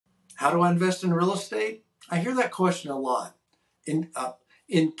How do I invest in real estate? I hear that question a lot.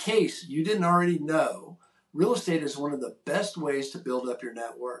 In case you didn't already know, real estate is one of the best ways to build up your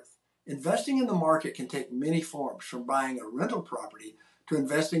net worth. Investing in the market can take many forms, from buying a rental property to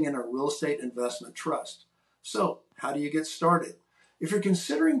investing in a real estate investment trust. So, how do you get started? If you're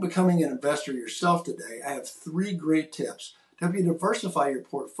considering becoming an investor yourself today, I have 3 great tips to help you diversify your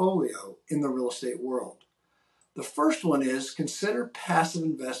portfolio in the real estate world. The first one is consider passive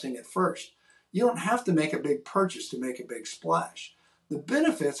investing at first. You don't have to make a big purchase to make a big splash. The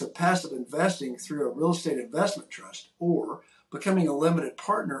benefits of passive investing through a real estate investment trust or becoming a limited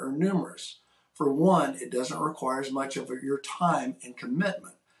partner are numerous. For one, it doesn't require as much of your time and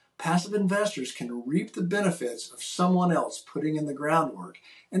commitment. Passive investors can reap the benefits of someone else putting in the groundwork,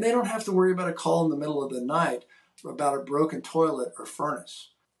 and they don't have to worry about a call in the middle of the night about a broken toilet or furnace.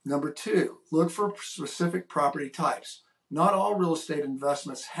 Number 2, look for specific property types. Not all real estate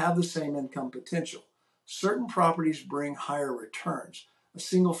investments have the same income potential. Certain properties bring higher returns. A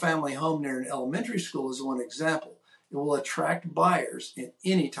single-family home near an elementary school is one example. It will attract buyers in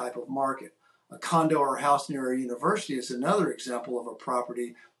any type of market. A condo or house near a university is another example of a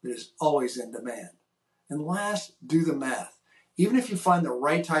property that is always in demand. And last, do the math. Even if you find the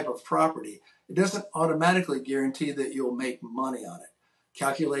right type of property, it doesn't automatically guarantee that you'll make money on it.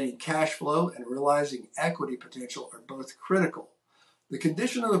 Calculating cash flow and realizing equity potential are both critical. The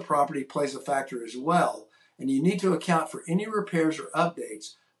condition of the property plays a factor as well, and you need to account for any repairs or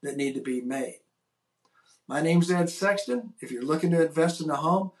updates that need to be made. My name's Ed Sexton. If you're looking to invest in a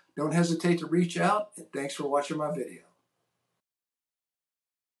home, don't hesitate to reach out, and thanks for watching my video.